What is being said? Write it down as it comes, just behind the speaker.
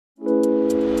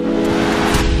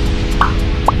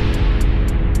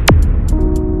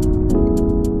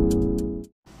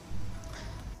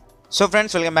So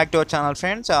friends, welcome back to our channel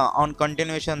friends. On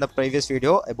continuation the previous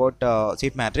video about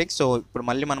seat matrix. So ఇప్పుడు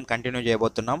మళ్ళీ మనం continue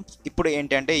చేయబోతున్నాం. ఇప్పుడు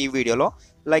ఏంటంటే ఈ వీడియోలో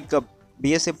like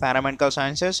B.Sc Paramedical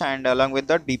Sciences and along with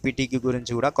that BPT కి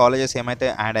గురించి కూడా కాలేజెస్ ఏమైతే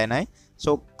యాడ్ అయినాయి, సో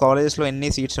కాలేజెస్లో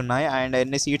ఎన్ని సీట్స్ ఉన్నాయి అండ్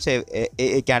ఎన్ని సీట్స్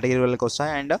ఏ కేటగిరీ వాళ్ళకి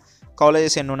వస్తాయి అండ్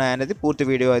కాలేజెస్ ఎన్ని ఉన్నాయి అనేది పూర్తి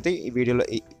వీడియో అయితే ఈ వీడియోలో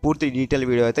పూర్తి డీటెయిల్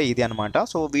వీడియో అయితే ఇది అనమాట.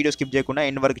 సో వీడియో స్కిప్ చేయకుండా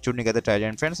ఎండ్ వరకు చూడండి కదా ట్రై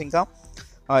చేయండి ఫ్రెండ్స్. ఇంకా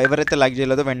ఎవరైతే లైక్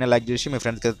చేయలేదో వెంటనే లైక్ చేసి మీ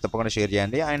ఫ్రెండ్స్కి అయితే తప్పకుండా షేర్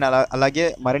చేయండి అండ్ అలాగే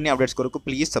మరిన్ని అప్డేట్స్ కొరకు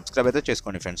ప్లీజ్ సబ్స్క్రైబ్ అయితే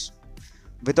చేసుకోండి friends.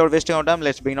 Without wasting hour time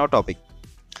let's begin our topic.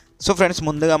 So friends,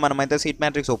 ముందుగా మనమైతే సీట్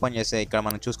మ్యాట్రిక్స్ ఓపెన్ చేస్తే ఇక్కడ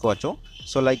మనం చూసుకోవచ్చు.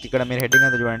 సో లైక్ ఇక్కడ మీరు హెడ్డింగ్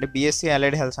అయితే చూడండి, B.Sc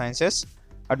Allied Health Sciences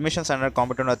admissions under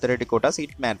competent authority quota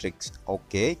seat matrix.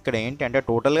 Okay, ఇక్కడ ఏంటి అంటే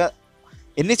టోటల్గా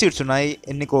ఎన్ని సీట్స్ ఉన్నాయి,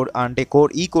 ఎన్ని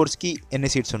ఈ కోర్స్కి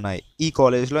ఎన్ని సీట్స్ ఉన్నాయి, ఈ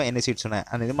కాలేజ్లో ఎన్ని సీట్స్ ఉన్నాయి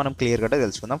అనేది మనం క్లియర్గా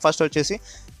తెలుసుకుందాం. ఫస్ట్ వచ్చేసి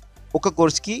ఒక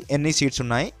కోర్స్కి ఎన్ని సీట్స్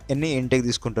ఉన్నాయి, ఎన్ని ఇంటేక్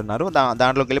తీసుకుంటున్నారు,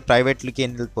 దాంట్లోకి వెళ్ళి ప్రైవేట్లకి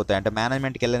ఎన్ని వెళ్ళిపోతాయి అంటే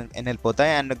మేనేజ్మెంట్కి ఎన్ని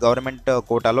వెళ్ళిపోతాయి అండ్ గవర్నమెంట్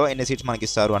కోటాలో ఎన్ని సీట్స్ మనకి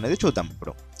ఇస్తారు అనేది చూద్దాం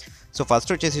ఇప్పుడు. సో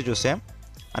ఫస్ట్ వచ్చేసి చూస్తే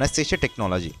అనస్థీషియా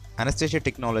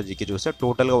టెక్నాలజీకి చూస్తే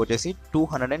టోటల్గా వచ్చేసి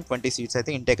 220 సీట్స్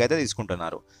అయితే ఇంటేక్ అయితే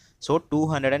తీసుకుంటున్నారు. సో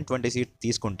 220 సీట్స్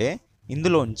తీసుకుంటే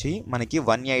ఇందులోంచి మనకి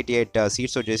 188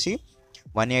 సీట్స్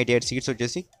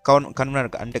వచ్చేసి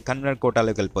కన్వీనర్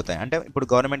కోటాలోకి వెళ్ళిపోతాయి. అంటే ఇప్పుడు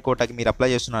గవర్నమెంట్ కోటాకి మీరు అప్లై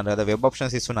చేస్తున్నారు కదా, వెబ్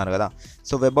ఆప్షన్స్ ఇస్తున్నారు కదా.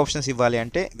 సో వెబ్ ఆప్షన్స్ ఇవ్వాలి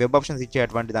అంటే వెబ్ ఆప్షన్స్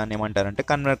ఇచ్చేటువంటి దాన్ని ఏమంటారంటే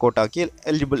కన్వీనర్ కోటాకి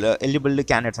ఎలిజిబుల్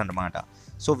క్యాండిడేట్స్ అనమాట.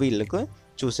 సో వీళ్ళకు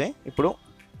చూసే ఇప్పుడు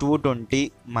 220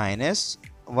 మైనస్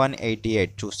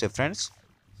 188 చూస్తే ఫ్రెండ్స్,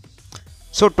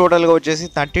 సో టోటల్గా వచ్చేసి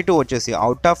 32 వచ్చేసి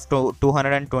అవుట్ ఆఫ్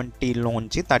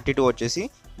 220లోంచి 32 వచ్చేసి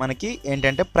మనకి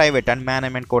ఏంటంటే ప్రైవేట్ అండ్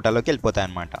మేనేజ్మెంట్ కోటాలోకి వెళ్ళిపోతాయి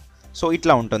అనమాట. సో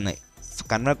ఇట్లా ఉంటుంది.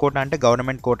 కన్వీనర్ కోటా అంటే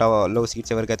గవర్నమెంట్ కోటాలో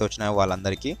సీట్స్ ఎవరికైతే వచ్చినాయో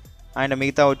వాళ్ళందరికీ, అండ్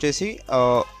మిగతా వచ్చేసి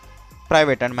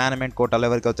ప్రైవేట్ అండ్ మేనేజ్మెంట్ కోటాలో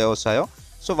ఎవరికైతే వస్తాయో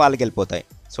సో వాళ్ళకి వెళ్ళిపోతాయి.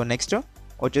 సో నెక్స్ట్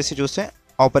వచ్చేసి చూస్తే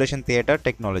ఆపరేషన్ థియేటర్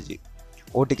టెక్నాలజీ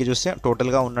ఓటీకి చూస్తే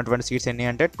టోటల్గా ఉన్నటువంటి సీట్స్ ఎన్ని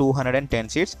అంటే 210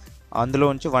 సీట్స్, అందులో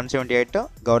నుంచి 178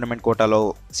 గవర్నమెంట్ కోటాలో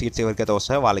సీట్స్ ఎవరికైతే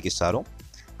వస్తాయో వాళ్ళకి ఇస్తారు.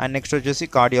 అండ్ నెక్స్ట్ వచ్చేసి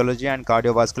కార్డియాలజీ అండ్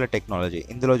కార్డియోవాస్కులర్ టెక్నాలజీ,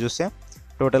 ఇందులో చూస్తే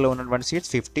టోటల్గా ఉన్నటువంటి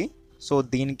సీట్స్ 50. సో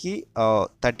దీనికి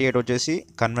 38 వచ్చేసి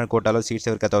కన్వీనర్ కోటాలో సీట్స్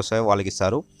ఎవరికైతే వస్తాయో వాళ్ళకి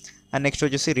ఇస్తారు. అండ్ నెక్స్ట్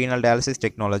వచ్చేసి రీనల్ డయాలసిస్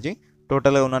టెక్నాలజీ,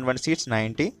 టోటల్గా ఉన్నటువంటి సీట్స్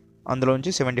 90, అందులో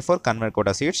నుంచి 74 convener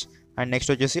quota seats. And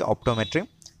next వచ్చేసి ఆప్టోమెట్రీ,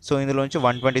 సో ఇందులోంచి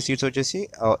 120 సీట్స్ వచ్చేసి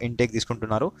ఇంటేక్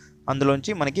తీసుకుంటున్నారు,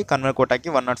 అందులోంచి మనకి కన్వీనర్ కోటాకి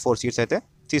 104 సీట్స్ అయితే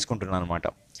తీసుకుంటున్నారు అనమాట.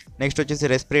 నెక్స్ట్ వచ్చేసి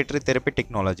రెస్పిరేటరీ థెరపీ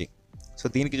టెక్నాలజీ, సో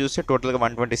దీనికి చూస్తే టోటల్గా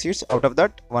 120 సీట్స్, అవుట్ ఆఫ్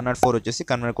దట్ 104 వచ్చేసి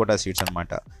కన్వీనర్ కోటా సీట్స్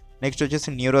అనమాట. నెక్స్ట్ వచ్చేసి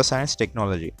న్యూరో సైన్స్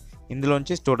టెక్నాలజీ,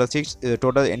 ఇందులోంచి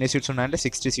టోటల్ ఎన్ని సీట్స్ ఉన్నాయంటే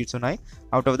 60 సీట్స్ ఉన్నాయి,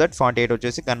 అవుట్ ఆఫ్ దట్ 48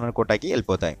 వచ్చేసి కన్వీనర్ కోటాకి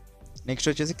వెళ్ళిపోతాయి. నెక్స్ట్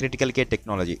వచ్చేసి క్రిటికల్ కేర్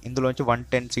టెక్నాలజీ, ఇందులోంచి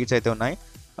 110 సీట్స్ అయితే ఉన్నాయి,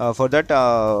 ఫర్ దట్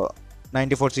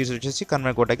 94 సీట్స్ వచ్చేసి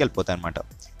కన్వీనర్ కోటాకి వెళ్ళిపోతాయి అనమాట.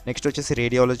 నెక్స్ట్ వచ్చేసి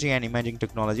radiology and imaging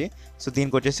technology, so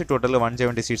దీనికి వచ్చేసి టోటల్గా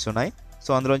 170 సీట్స్ ఉన్నాయి, సో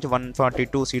అందులోంచి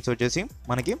 142 సీట్స్ వచ్చేసి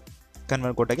మనకి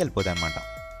కన్వీనర్ కోటాకి వెళ్ళిపోతాయి అనమాట.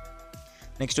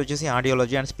 నెక్స్ట్ వచ్చేసి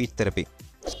audiology and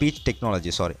speech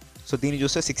technology so దీన్ని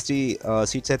చూస్తే 60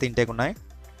 సీట్స్ అయితే ఇంటేక్ ఉన్నాయి,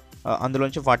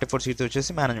 అందులోంచి 44 సీట్స్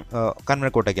వచ్చేసి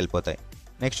కన్వీనర్ కోటాకి వెళ్ళిపోతాయి.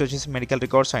 నెక్స్ట్ వచ్చేసి మెడికల్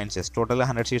రికార్డ్ సైన్సెస్, టోటల్గా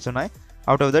 100 సీట్స్ ఉన్నాయి,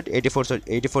 అవుట్ ఆఫ్ దట్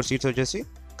 84 సీట్స్ వచ్చేసి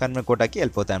కన్వీనర్ కోటాకి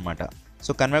వెళ్ళిపోతాయి అనమాట.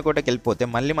 సో కన్వీనర్ కోటాకి వెళ్ళిపోతే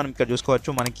మళ్ళీ మనం ఇక్కడ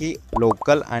చూసుకోవచ్చు మనకి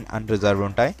లోకల్ అండ్ అన్రిజర్వ్డ్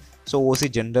ఉంటాయి. సో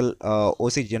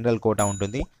ఓసీ జనరల్ కోటా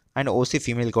ఉంటుంది, అండ్ ఓసీ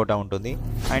ఫీమేల్ కోటా ఉంటుంది,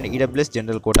 అండ్ ఈడబ్ల్యూఎస్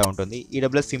జనరల్ కోటా ఉంటుంది,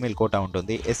 ఈడబ్ల్యూఎస్ ఫీమేల్ కోటా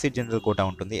ఉంటుంది, ఎస్సీ జనరల్ కోటా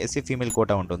ఉంటుంది, ఎస్సీ ఫీమేల్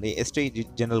కోటా ఉంటుంది, ఎస్టీ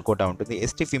జనరల్ కోటా ఉంటుంది,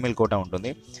 ఎస్టీ ఫీమేల్ కోటా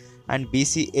ఉంటుంది, and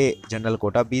BCA general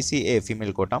quota, BCA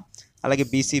female quota, అలాగే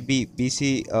BCB,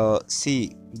 BCC,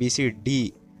 BCD,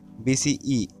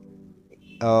 BCE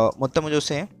మొత్తం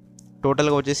చూస్తే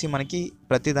టోటల్గా వచ్చేసి మనకి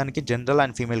ప్రతి దానికి జనరల్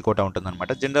అండ్ ఫీమేల్ కోటా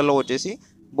ఉంటుందన్నమాట. జనరల్లో వచ్చేసి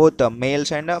బోత్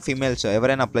మేల్స్ అండ్ ఫీమేల్స్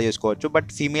ఎవరైనా అప్లై చేసుకోవచ్చు, బట్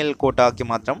ఫీమేల్ కోటాకి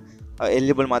మాత్రం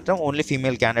ఎలిజిబుల్ మాత్రం ఓన్లీ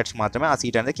ఫీమేల్ క్యాండిడేట్స్ మాత్రమే ఆ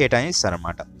సీట్ అనేది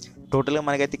కేటాయిస్తారనమాట. టోటల్గా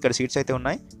మనకైతే ఇక్కడ సీట్స్ అయితే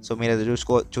ఉన్నాయి, సో మీరు అది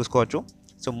చూసుకోవచ్చు.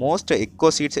 సో మోస్ట్ ఎక్కువ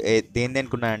సీట్స్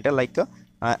దేనికి ఉన్నాయంటే లైక్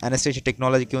అనస్థీషియా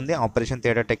టెక్నాలజీకి ఉంది, ఆపరేషన్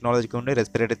థియేటర్ టెక్నాలజీకి ఉంది,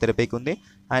 రెస్పిరేటరీ థెరపీకి ఉంది,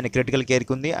 అండ్ క్రిటికల్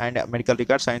కేర్కి ఉంది, అండ్ మెడికల్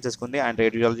రికార్డ్ సైన్సెస్కి ఉంది, అండ్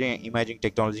రేడియాలజీ ఇమేజింగ్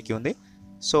టెక్నాలజీకి ఉంది.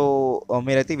 సో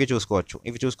మీరైతే ఇవి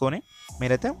చూసుకొని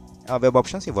మీరైతే వెబ్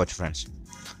ఆప్షన్స్ ఇవ్వచ్చు ఫ్రెండ్స్.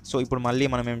 సో ఇప్పుడు మళ్ళీ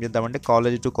మనం ఏం చేద్దామంటే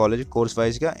కాలేజ్ టు కాలేజ్ కోర్స్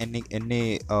వైజ్గా ఎన్ని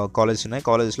కాలేజెస్ ఉన్నాయి,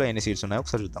 కాలేజెస్లో ఎన్ని సీట్స్ ఉన్నాయో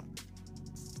ఒకసారి చూద్దాం.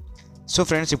 సో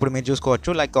ఫ్రెండ్స్, ఇప్పుడు మీరు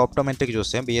చూసుకోవచ్చు లైక్ ఆప్టోమెట్రీకి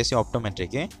చూస్తే B.Sc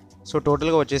ఆప్టోమెట్రీకి సో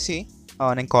టోటల్గా వచ్చేసి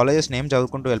నేను కాలేజెస్ నేమ్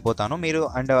చదువుకుంటూ వెళ్ళిపోతాను, మీరు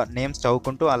అండ్ నేమ్స్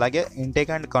చదువుకుంటూ అలాగే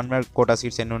intake and convener quota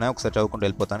seats ఎన్ని ఉన్నాయో ఒకసారి చదువుకుంటూ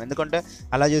వెళ్ళిపోతాను, ఎందుకంటే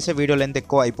అలా చేస్తే వీడియో లెంత్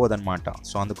ఎక్కువ అయిపోదు అనమాట.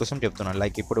 సో అందుకోసం చెప్తున్నాను,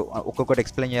 లైక్ ఇప్పుడు ఒక్కొక్కటి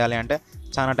ఎక్స్ప్లెయిన్ చేయాలి అంటే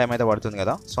చాలా టైం అయితే పడుతుంది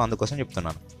కదా, సో అందుకోసం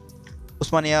చెప్తున్నాను.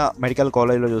 ఉస్మానియా మెడికల్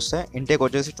కాలేజ్లో చూస్తే ఇంటేక్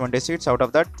వచ్చేసి 20 seats, out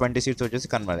of that 20 seats వచ్చేసి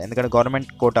కన్వర్ట్. ఎందుకంటే గవర్నమెంట్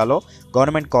కోటాలో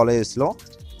గవర్నమెంట్ కాలేజెస్లో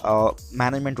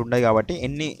మేనేజ్మెంట్ ఉండదు కాబట్టి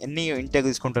ఎన్ని ఇంటేక్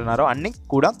తీసుకుంటున్నారో అన్నీ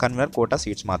కూడా కన్వర్ట్ కోటా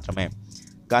సీట్స్ మాత్రమే.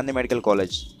 Gandhi medical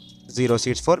college 0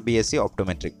 seats for B.Sc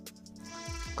optometry.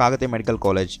 Kakatiya medical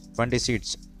college 20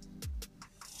 seats.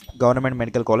 Government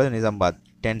medical college Nizamabad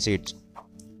 10 seats.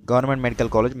 Government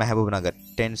medical college Mahabub Nagar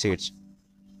 10 seats.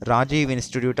 Rajiv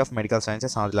institute of medical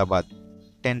sciences Adilabad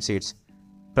 10 seats.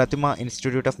 Pratima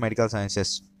institute of medical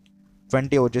sciences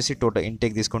 20 వచ్చేసి total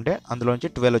intake తీసుకుంటే అందులోంచి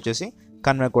 12 వచ్చేసి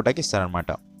కన్వెర్ కోటాకి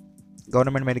ఇస్తారనమాట.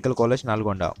 Government medical college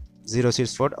Nalgonda 0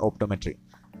 seats for optometry.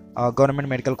 Government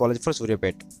medical college for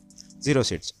Suryapet 0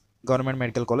 seats. Government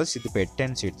medical college Siddipet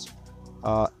 10 seats.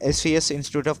 SVS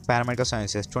institute of paramedical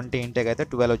sciences 20 intake అయితే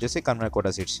 12 వచ్చేసి కన్వెర్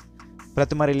quota seats.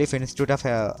 Pratima relief institute of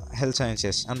health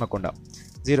sciences Hanamkonda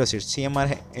 0 seats. CMR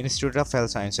institute of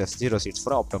health sciences 0 seats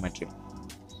for optometry.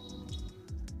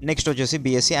 Next వచ్చేసి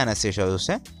B.Sc anaesthesia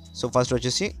చూస్తే, so first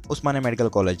వచ్చేసి Osmania medical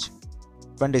college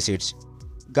 20 seats.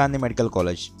 Gandhi medical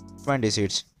college 20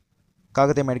 seats.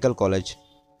 Kakatiya medical college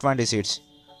 20 seats.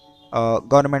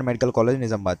 Government medical college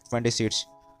Nizamabad 20 seats.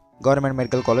 Government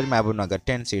medical college Mahabub Nagar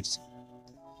 10 seats.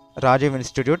 Rajiv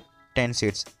institute 10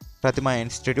 seats. ప్రతిమ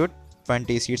institute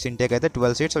 20 seats intake అయితే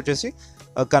 12 seats వచ్చేసి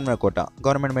convener quota.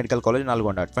 Government medical college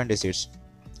Nalgonda 20 seats.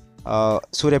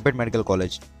 Suryapet medical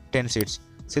college 10 seats.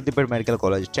 Siddipet medical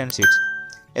college 10 seats.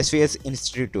 SVS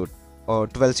institute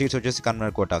 12 seats వచ్చేసి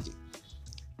Kanwar కోటాకి.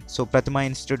 So Pratima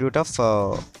institute of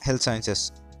health sciences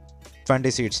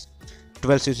 20 seats,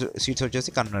 12 seats వచ్చేసి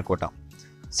convener quota.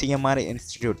 CMR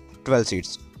institute 12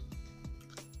 seats.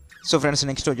 So friends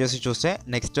next వచ్చేసి చూస్తే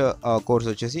next course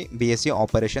వచ్చేసి B.Sc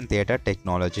operation theatre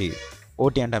technology,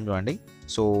 OT అంటాం చూడండి.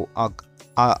 So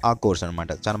ఆ course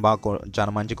అనమాట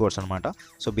చాలా మంచి కోర్స్ అనమాట.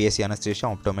 So B.Sc anaesthesia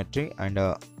optometry and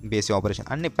B.Sc operation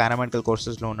అన్ని పారామెడికల్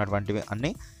కోర్సెస్లో ఉన్నటువంటివి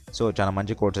అన్నీ. సో చాలా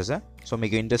మంచి కోర్సెస్. సో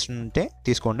మీకు ఇంట్రెస్ట్ ఉంటే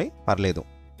తీసుకోండి, పర్లేదు.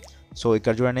 సో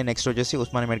ఇక్కడ చూడండి నెక్స్ట్ వచ్చేసి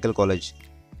Osmania medical college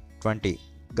 20.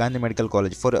 Gandhi medical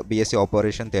college for B.Sc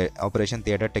operation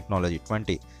theatre technology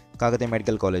 20. Kakatiya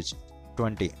medical college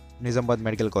 20. Nizamabad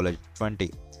medical college 20.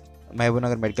 Mahabub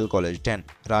Nagar medical college 10.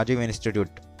 Rajiv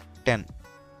institute 10.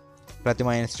 Pratima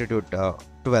institute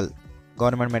 12.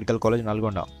 Government medical college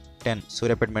Nalgonda 10.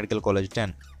 Suryapet medical college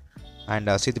 10. And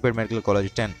Siddipet medical college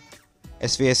 10.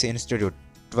 SVS institute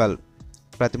 12.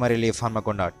 Pratima relief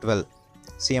Hanamkonda 12.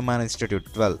 CMR institute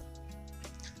 12.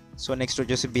 So next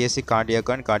వచ్చేసి B.Sc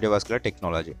cardiac and cardiovascular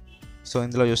technology. So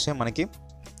ఇందులో చూస్తే మనకి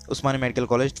Osmania medical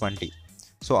college 20.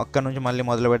 So అక్కడ నుంచి మళ్ళీ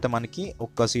మొదలు పెడితే మనకి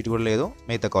ఒక్క సీట్ కూడా లేదు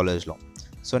మిగతా కాలేజ్లో.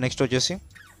 సో నెక్స్ట్ వచ్చేసి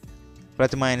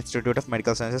ప్రతిమ institute of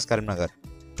medical sciences Karimnagar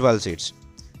 12 seats.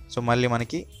 So మళ్ళీ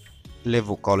మనకి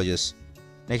లేవు కాలేజెస్.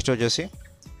 నెక్స్ట్ వచ్చేసి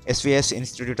SVS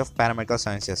institute of paramedical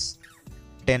sciences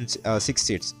 6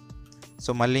 seats.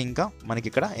 So మళ్ళీ ఇంకా మనకి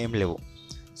ఇక్కడ ఏం లేవు.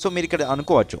 సో మీరు ఇక్కడ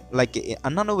అనుకోవచ్చు లైక్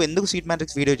అన్న నువ్వు ఎందుకు సీట్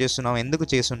మ్యాట్రిక్స్ వీడియో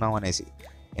చేస్తున్నావు అనేసి.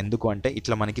 ఎందుకు అంటే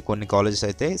ఇట్లా మనకి కొన్ని కాలేజెస్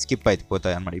అయితే స్కిప్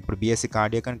అయిపోతాయి అన్నమాట. ఇప్పుడు B.Sc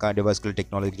cardiac and cardiovascular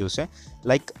technology చూస్తే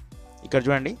లైక్ ఇక్కడ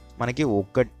చూడండి మనకి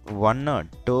 1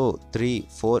 2 3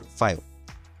 4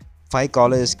 5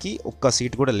 కాలేజెస్కి ఒక్క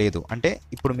సీట్ కూడా లేదు. అంటే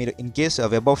ఇప్పుడు మీరు ఇన్ కేస్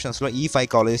వెబ్ ఆప్షన్స్లో ఈ 5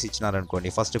 colleges ఇచ్చినారనుకోండి,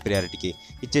 first ప్రియారిటీకి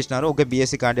ఇచ్చేసినారు. Okay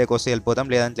B.Sc cardiac వస్తే వెళ్ళిపోతాం,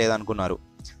 లేదంటే లేదనుకున్నారు.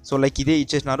 సో లైక్ ఇదే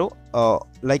ఇచ్చేసినారు.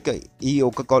 లైక్ ఈ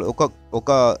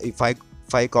ఒక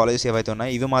 5 కాలేజెస్ ఏవైతే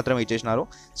ఉన్నాయో ఇవి మాత్రం ఇచ్చేసినారు.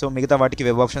 సో మిగతా వాటికి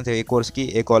web options A కోర్స్కి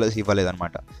A college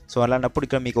ఇవ్వలేదన్నమాట. So అలాంటప్పుడు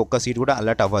ఇక్కడ మీకు ఒక్క సీట్ కూడా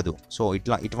అలర్ట్ అవ్వదు. సో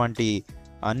ఇటువంటి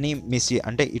అన్నీ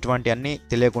ఇటువంటి అన్నీ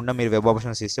తెలియకుండా మీరు వెబ్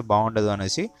ఆప్షన్స్ ఇస్తే బాగుండదు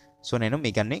అనేసి సో నేను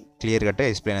మీకు అన్ని క్లియర్ కట్గా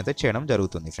ఎక్స్ప్లెయిన్ అయితే చేయడం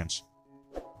జరుగుతుంది ఫ్రెండ్స్.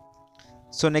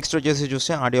 సో నెక్స్ట్ వచ్చేసి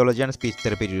చూస్తే ఆడియాలజీ అండ్ స్పీచ్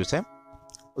థెరపీ చూస్తే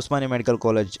Osmania medical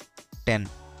college 10.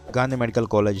 Gandhi medical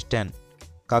college 10.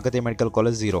 Kakatiya medical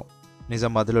college 0.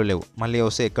 నిజామాబాద్లో లేవు. మళ్ళీ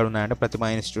వస్తే ఎక్కడ ఉన్నాయంటే ప్రతిమ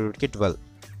ఇన్స్టిట్యూట్కి 12.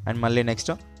 అండ్ మళ్ళీ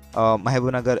నెక్స్ట్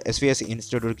మహబూబ్ నగర్ SVS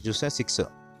ఇన్స్టిట్యూట్కి చూస్తే 6.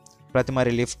 ప్రతిమ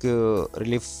రిలీఫ్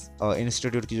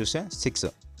ఇన్స్టిట్యూట్కి చూస్తే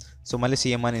 6. సో మళ్ళీ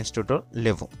CMR ఇన్స్టిట్యూట్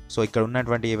లేవు. సో ఇక్కడ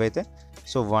ఉన్నటువంటి ఏవైతే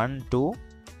సో 1 2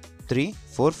 3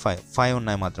 4 5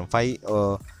 ఉన్నాయి మాత్రం.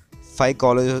 5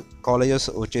 కాలేజెస్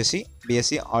వచ్చేసి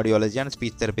B.Sc ఆడియాలజీ అండ్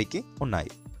స్పీచ్ థెరపీకి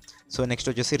ఉన్నాయి. సో నెక్స్ట్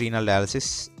వచ్చేసి రీనల్ డయాలసిస్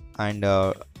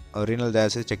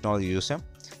టెక్నాలజీ చూస్తే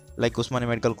like Osmania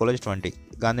medical college 20.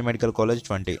 Gandhi medical college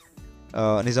 20.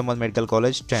 Nizamabad medical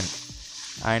college 10.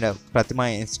 And Pratima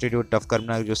institute of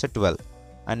Karimnagar చూస్తే 12.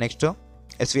 అండ్ నెక్స్ట్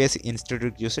SVS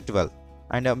ఇన్స్టిట్యూట్ చూస్తే 12.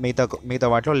 అండ్ మిగతా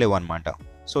వాటిలో లేవు అనమాట.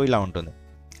 సో ఇలా ఉంటుంది.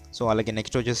 సో అలాగే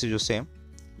నెక్స్ట్ వచ్చేసి చూస్తే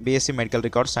B.Sc మెడికల్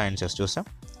రికార్డ్ సైన్సెస్ చూస్తే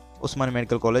Osmania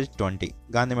medical college 20.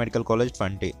 Gandhi medical college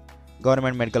 20.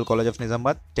 Government medical college of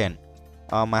Nizamabad 10.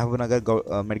 Mahabub Nagar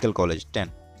medical college 10.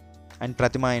 And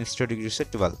Pratima institute చూస్తే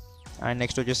 12. అండ్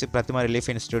నెక్స్ట్ వచ్చేసి ప్రతిమ రిలీఫ్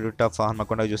ఇన్స్టిట్యూట్ ఆఫ్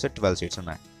హన్మకొండ చూస్తే 12 సీట్స్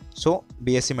ఉన్నాయి. సో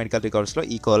బీఎస్సీ మెడికల్ రికార్డ్స్లో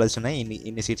ఈ కాలేజ్ ఉన్నాయి,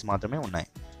 ఇన్ని సీట్స్ మాత్రమే ఉన్నాయి.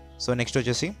 సో నెక్స్ట్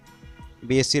వచ్చేసి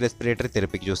బీఎస్సీ రెస్పిరేటరీ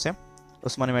థెరపీకి చూస్తే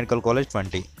Osmania medical college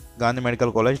 20, Gandhi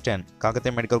medical college 10,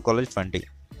 Kakatiya medical college 20,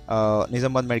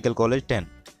 Nizamabad medical college 10,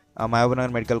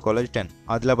 Mahabubnagar medical college 10,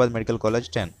 Adilabad medical college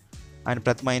 10, and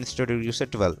Pratima institute చూస్తే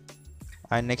 12,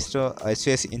 అండ్ నెక్స్ట్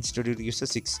ఎస్విఎస్ ఇన్స్టిట్యూట్ చూస్తే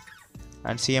 6,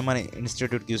 అండ్ సిఎంఆర్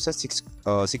ఇన్స్టిట్యూట్ చూస్తే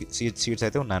 6 సీట్స్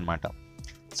అయితే ఉన్నాయన్నమాట.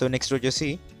 సో నెక్స్ట్ వచ్చేసి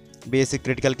బీఎస్సీ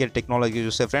క్రిటికల్ కేర్ టెక్నాలజీ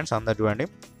చూస్తే friends అందరు చూడండి,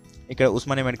 ఇక్కడ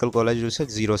ఉస్మానియా మెడికల్ కాలేజ్ చూస్తే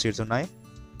 0 సీట్స్ ఉన్నాయి.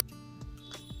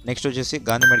 నెక్స్ట్ వచ్చేసి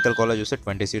గాంధీ మెడికల్ కాలేజ్ చూస్తే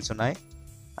 20 సీట్స్ ఉన్నాయి,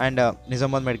 అండ్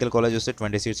నిజామాబాద్ మెడికల్ కాలేజ్ చూస్తే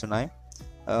 20 సీట్స్ ఉన్నాయి,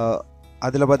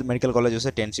 ఆదిలాబాద్ మెడికల్ కాలేజ్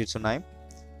చూస్తే 10 సీట్స్ ఉన్నాయి,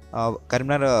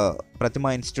 కరీంనగర్ ప్రతిమ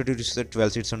ఇన్స్టిట్యూట్ చూస్తే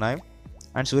 12 సీట్స్ ఉన్నాయి,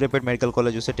 అండ్ సూర్యాపేట మెడికల్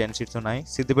కాలేజ్ చూస్తే 10 సీట్స్ ఉన్నాయి,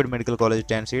 Siddipet medical college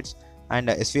 10 seats, and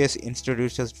SVS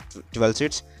institute 12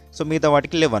 seats. So మిగతా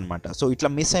వాటికి లేవు అనమాట. సో ఇట్లా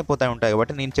మిస్ అయిపోతాయి ఉంటాయి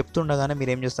కాబట్టి నేను చెప్తుండగానే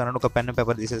మీరు ఏం చేస్తారంటే ఒక పెన్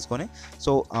పేపర్ తీసేసుకొని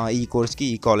సో ఈ కోర్స్కి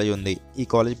ఈ కాలేజ్ ఉంది, ఈ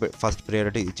కాలేజ్ ఫస్ట్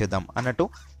ప్రయారిటీ ఇచ్చేద్దాం అన్నట్టు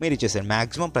మీరు ఇచ్చేసారు.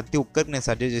 మ్యాక్సిమం ప్రతి ఒక్కరికి నేను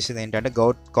సజెస్ట్ చేసేది ఏంటంటే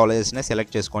గవర్నమెంట్ కాలేజెస్నే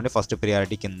సెలెక్ట్ చేసుకోండి ఫస్ట్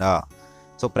ప్రియారిటీ కింద.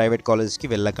 సో ప్రైవేట్ కాలేజెస్కి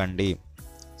వెళ్ళకండి.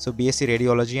 So BSc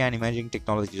radiology and imaging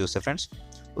technology చూస్తే friends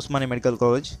Osmania medical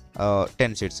college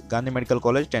 10 seats, Gandhi medical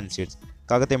college 10 seats,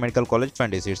 Kakatiya medical college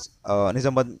 20 seats,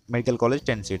 Nizamabad medical college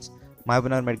 10 seats,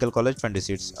 Mahabubnagar medical college 20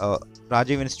 seats,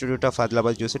 Rajiv institute of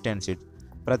Adilabad చూస్తే 10 seats,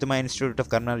 Pratima institute of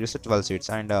Karimnagar చూస్తే 12 seats,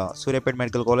 and Suryapet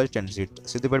medical college 10 seats,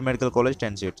 Siddipet medical college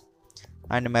 10 seats,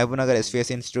 and Mahabubnagar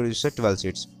SVS institute చూస్తే 12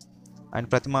 seats, and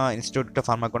Pratima institute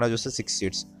of Hanamkonda చూస్తే 6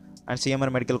 seats, and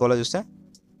CMR medical college చూస్తే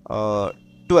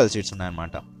 12 seats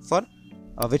ఉన్నాయన్నమాట for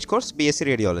which course BSc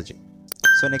radiology.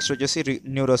 So next వచ్చేసి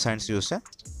neuro science చూస్తే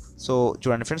so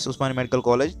చూడండి friends Osmania medical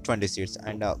college 20 seats,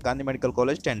 and Gandhi medical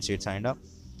college 10 seats, and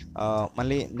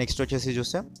మళ్ళీ next వచ్చేసి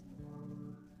చూస్తే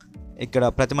ఇక్కడ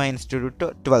ప్రతిమ institute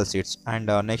 12 seats,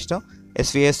 and next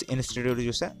SVS institute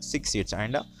చూస్తే 6 సీట్స్,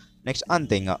 అండ్ నెక్స్ట్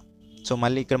అంతే ఇంకా. సో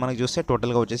మళ్ళీ ఇక్కడ మనకు చూస్తే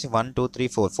టోటల్గా వచ్చేసి 1 2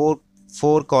 3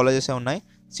 4 కాలేజెస్ ఉన్నాయి,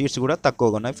 సీట్స్ కూడా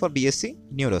తక్కువగా ఉన్నాయి for BSc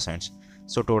neuro science.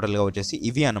 So టోటల్గా వచ్చేసి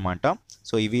ఇవి అనమాట.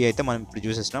 సో ఇవి అయితే మనం ఇప్పుడు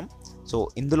చూసేసినాం. సో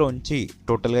ఇందులోంచి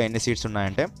టోటల్గా ఎన్ని సీట్స్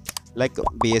ఉన్నాయంటే లైక్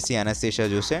బీఎస్సీ అనస్థీషియా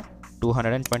చూస్తే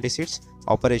 220 సీట్స్,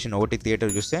 ఆపరేషన్ ఓటీ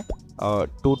థియేటర్ చూస్తే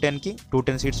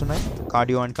 210 సీట్స్ ఉన్నాయి,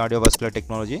 cardio and cardiovascular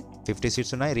technology 50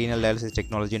 seats ఉన్నాయి, రీనల్ డయాలసిస్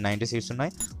టెక్నాలజీ 90 సీట్స్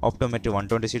ఉన్నాయి, ఆప్టోమెట్రీ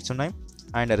 120 సీట్స్ ఉన్నాయి,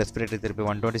 అండ్ రెస్పిరేటరీ థెరపీ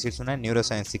 120 సీట్స్ ఉన్నాయి, న్యూరో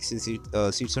సైన్స్ 60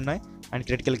 సీట్స్ ఉన్నాయి, and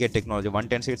critical care technology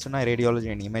 110 seats ఉన్నాయి, radiology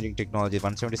and imaging technology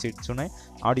 170 seats ఉన్నాయి,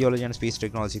 audiology and speech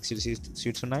technology 60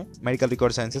 seats ఉన్నాయి, medical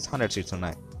record sciences 100 seats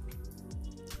ఉన్నాయి.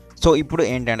 So ఇప్పుడు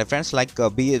ఏంటంటే friends like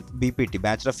BPT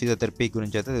bachelor of physiotherapy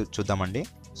గురించి అయితే చూద్దామండి.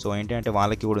 సో ఏంటంటే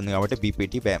వాళ్ళకి కూడా ఉంది కాబట్టి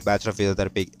బీపీటీ బ్యాచులర్ ఆఫ్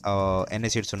ఫిజియోథెరపీ ఎన్ని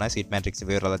సీట్స్ ఉన్నాయి, సీట్ మ్యాట్రిక్స్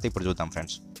వివరాలు అయితే ఇప్పుడు చూద్దాం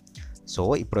ఫ్రెండ్స్. సో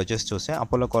ఇప్పుడు వచ్చేసి చూస్తే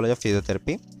అపోలో కాలేజ్ ఆఫ్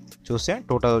ఫిజియోథెరపీ చూస్తే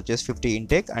టోటల్ వచ్చేసి 50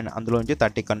 ఇంటేక్, అండ్ అందులో నుంచి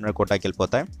 30 కన్నడ కోటాకి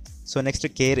వెళ్ళిపోతాయి. So next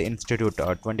care institute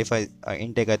 25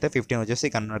 intake అయితే 15 వచ్చేసి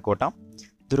కన్నడ కోట,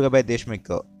 దుర్గాబాయ్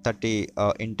దేశ్ముఖ్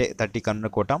 30 కన్నడ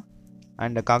కోట,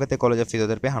 and Kakatiya college of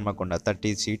physiotherapy Hanamkonda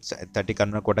 30 seats 30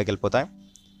 Kannada కోటాకి వెళ్ళిపోతాయి.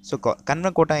 సో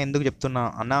కన్వీనర్ కోటా ఎందుకు చెప్తున్నా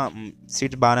అన్న,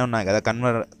 సీట్స్ బాగానే ఉన్నాయి కదా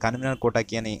కన్వీనర్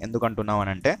కోటాకి అని ఎందుకు అంటున్నావు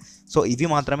అని అంటే సో ఇవి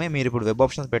మాత్రమే మీరు ఇప్పుడు వెబ్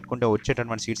ఆప్షన్స్ పెట్టుకుంటే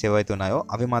వచ్చేటటువంటి సీట్స్ ఏవైతే ఉన్నాయో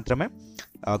అవి మాత్రమే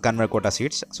కన్వీనర్ కోటా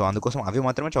సీట్స్. సో అందుకోసం అవి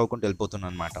మాత్రమే చదువుకుంటూ వెళ్ళిపోతున్నాను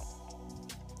అనమాట.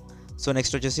 సో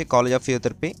నెక్స్ట్ వచ్చేసి college of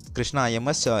physiotherapy Krishna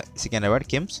IMS Secunderabad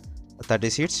KIMS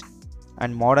 30 seats,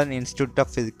 and modern institute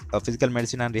of physical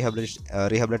medicine and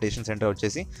rehabilitation centre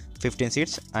వచ్చేసి 15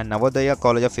 seats, and Navodaya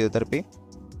college of physiotherapy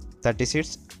 30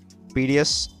 seats,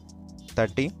 PDS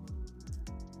 30,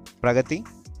 Pragathi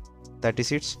 30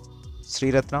 seats,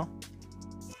 Sriratna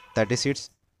 30 seats,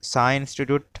 Sai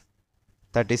institute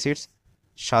 30 seats,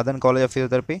 Shadan college of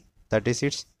physiotherapy 30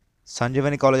 seats,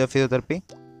 Sanjeevani college of physiotherapy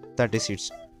 30 seats,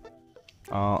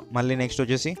 మళ్ళీ next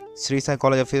వచ్చేసి Shri Sai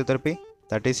college of physiotherapy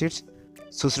 30 seats,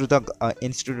 Sushruta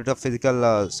institute of physical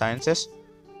sciences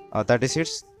 30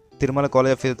 seats, Tirumala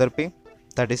college of physiotherapy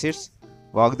 30 seats,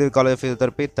 Vagdevi college of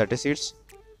physiotherapy 30 seats,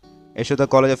 Yashoda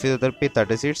college of physiotherapy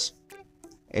 30 seats,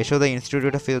 Yashoda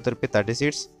institute of physiotherapy 30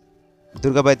 seats,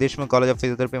 Durgabai Deshmukh college of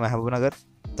physiotherapy Mahabubnagar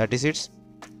 30 seats,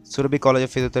 Surabhi college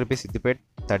of physiotherapy Siddipet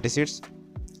 30 seats,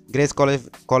 grace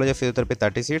college of physiotherapy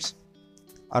 30 seats,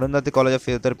 Arundhati college of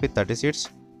physiotherapy 30 seats,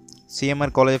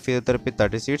 CMR college of physiotherapy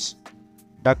 30 seats,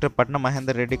 doctor పట్న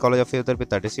Mahender Reddy college of physiotherapy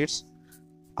 30 seats,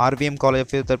 RVM college of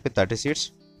physiotherapy 30 seats,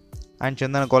 and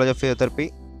Chandana college of physiotherapy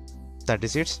 30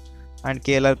 seats, and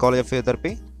KLR college of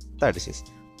physiotherapy 30 seats.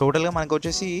 టోటల్గా మనకు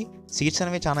వచ్చేసి seats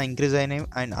అనేవి చాలా increase అయినాయి,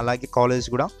 and అలాగే college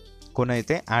కూడా కొన్ని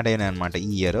అయితే యాడ్ అయినాయి అనమాట ఈ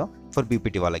ఇయర్ ఫర్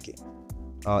బీపీటీ వాళ్ళకి.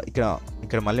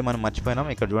 ఇక్కడ మళ్ళీ మనం మర్చిపోయినాం,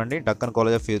 ఇక్కడ చూడండి డక్కన్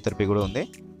కాలేజ్ ఆఫ్ ఫిజియోథెరపీ కూడా ఉంది.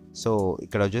 సో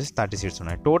ఇక్కడ వచ్చేసి 30 సీట్స్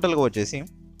ఉన్నాయి. టోటల్గా వచ్చేసి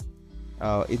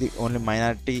ఇది ఓన్లీ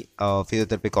మైనారిటీ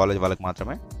ఫిజియోథెరపీ కాలేజ్ వాళ్ళకి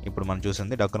మాత్రమే. ఇప్పుడు మనం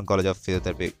చూసింది డక్కన్ కాలేజ్ ఆఫ్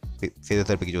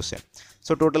ఫిజియోథెరపీకి చూస్తే,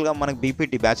 సో టోటల్గా మనకి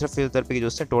బీపీటీ బ్యాచులర్ ఆఫ్ ఫిజియోథెరపీకి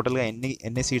చూస్తే టోటల్గా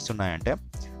ఎన్ని సీట్స్ ఉన్నాయంటే,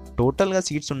 టోటల్గా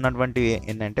సీట్స్ ఉన్నటువంటివి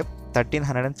ఏంటంటే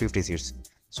 1350 సీట్స్.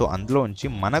 సో అందులోంచి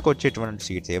మనకు వచ్చేటువంటి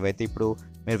సీట్స్ ఏవైతే ఇప్పుడు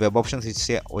మీరు వెబ్ ఆప్షన్స్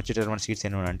ఇస్తే వచ్చేటటువంటి సీట్స్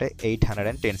ఎన్ని ఉన్నాయంటే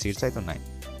 810 సీట్స్ అయితే ఉన్నాయి.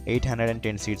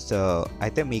 810 సీట్స్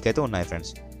అయితే మీకైతే ఉన్నాయి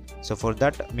ఫ్రెండ్స్. సో ఫర్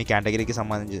దట్ మీ కేటగిరీకి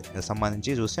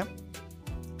సంబంధించి చూస్తే,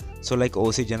 సో లైక్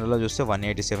ఓసీ జనరల్లో చూస్తే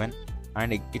 187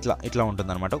 అండ్ ఇట్లా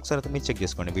ఉంటుందన్నమాట. ఒకసారి అయితే మీరు చెక్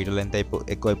చేసుకోండి. వీడియోలో ఎంత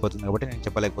ఎక్కువ అయిపోతుంది కాబట్టి నేను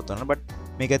చెప్పలేకపోతున్నాను, బట్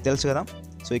మీకైతే తెలుసు కదా.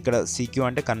 సో ఇక్కడ సిక్యూ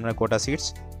అంటే convener quota seats,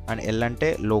 and L అంటే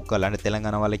లోకల్ అంటే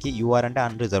తెలంగాణ వాళ్ళకి, యూఆర్ అంటే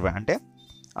అన్రిజర్వ్ అంటే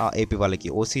ఏపీ వాళ్ళకి,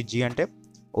 ఓసీజీ అంటే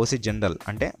ఓసీ జనరల్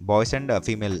అంటే బాయ్స్ అండ్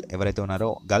ఫీమేల్ ఎవరైతే ఉన్నారో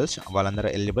గర్ల్స్ వాళ్ళందరూ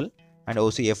ఎలిజిబుల్, అండ్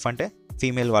ఓసీఎఫ్ అంటే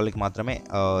ఫీమేల్ వాళ్ళకి మాత్రమే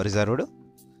రిజర్వ్డ్,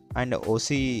 అండ్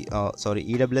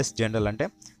ఈడబ్ల్యూఎస్ జనరల్ అంటే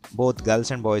బోత్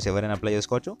గర్ల్స్ అండ్ బాయ్స్ ఎవరైనా అప్లై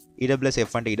చేసుకోవచ్చు.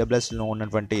 ఈడబ్ల్యూఎస్ అంటే ఈడబ్ల్యూఎస్లో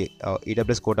ఉన్నటువంటి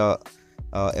ఈడబ్ల్యూఎస్ కోటా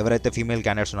ఎవరైతే ఫీమేల్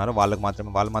క్యాండిడేట్స్ ఉన్నారో వాళ్ళు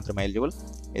మాత్రమే eligible.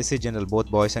 SC general both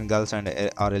boys and girls and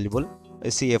are eligible.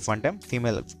 SCF అంటే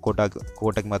ఫీమేల్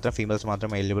కోటాకి మాత్రం ఫీమేల్స్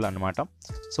మాత్రమే ఎలిజిబుల్ అనమాట.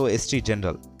 So ST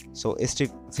general, so ST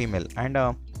female, and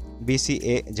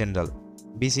BCA general,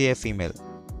 BCA female,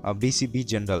 BCB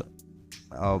general,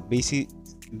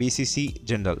 BCC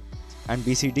general and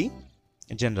BCD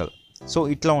general. So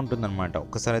ఇట్లా ఉంటుందన్నమాట.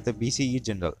 ఒక్కసారి అయితే BCE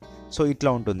general, so ఇట్లా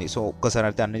ఉంటుంది. సో ఒక్కసారి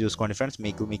అయితే అన్నీ చూసుకోండి ఫ్రెండ్స్.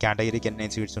 మీ కేటగిరీకి ఎన్ని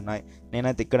సీట్స్ ఉన్నాయి,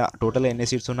 నేనైతే ఇక్కడ టోటల్ ఎన్ని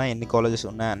సీట్స్ ఉన్నాయి, ఎన్ని కాలేజెస్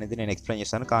ఉన్నాయి అనేది నేను ఎక్స్ప్లెయిన్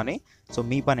చేస్తాను. కానీ సో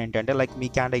మీ పని ఏంటంటే లైక్ మీ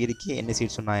కేటగిరీకి ఎన్ని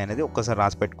సీట్స్ ఉన్నాయి అనేది ఒక్కసారి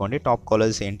రాసి పెట్టుకోండి. టాప్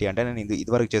కాలేజెస్ ఏంటి అంటే నేను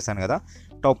ఇదివరకు చేశాను కదా,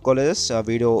 టాప్ కాలేజెస్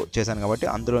వీడియో చేశాను కాబట్టి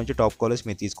అందులో నుంచి టాప్ కాలేజ్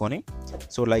మీరు తీసుకొని,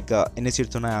 సో లైక్ ఎన్ని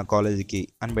సీట్స్ ఉన్నాయి ఆ కాలేజీకి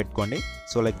అని పెట్టుకోండి.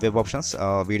 So like web options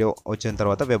video వచ్చిన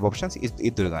తర్వాత వెబ్ ఆప్షన్స్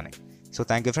ఇద్దరు కానీ. So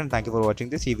thank you friend, thank you for watching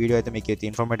this. ఈ వీడియో అయితే మీకు అయితే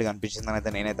ఇన్ఫర్మేటివ్గా అనిపించిందని అయితే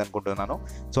నేనైతే అనుకుంటున్నాను.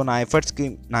 సో నా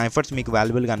ఎఫర్ట్స్ మీకు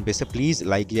వాల్యుబుల్గా అనిపిస్తే ప్లీజ్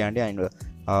లైక్ చేయండి అండ్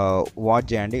వాచ్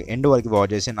చేయండి, ఎండ్ వరకు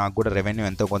వాచ్ చేసి నాకు కూడా రెవెన్యూ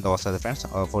ఎంతో కొంత వస్తుంది friends.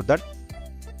 For that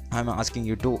I'm asking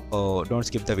you to don't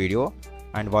skip the video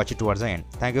and watch it towards the end.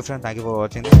 Thank you friend, thank you for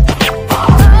watching.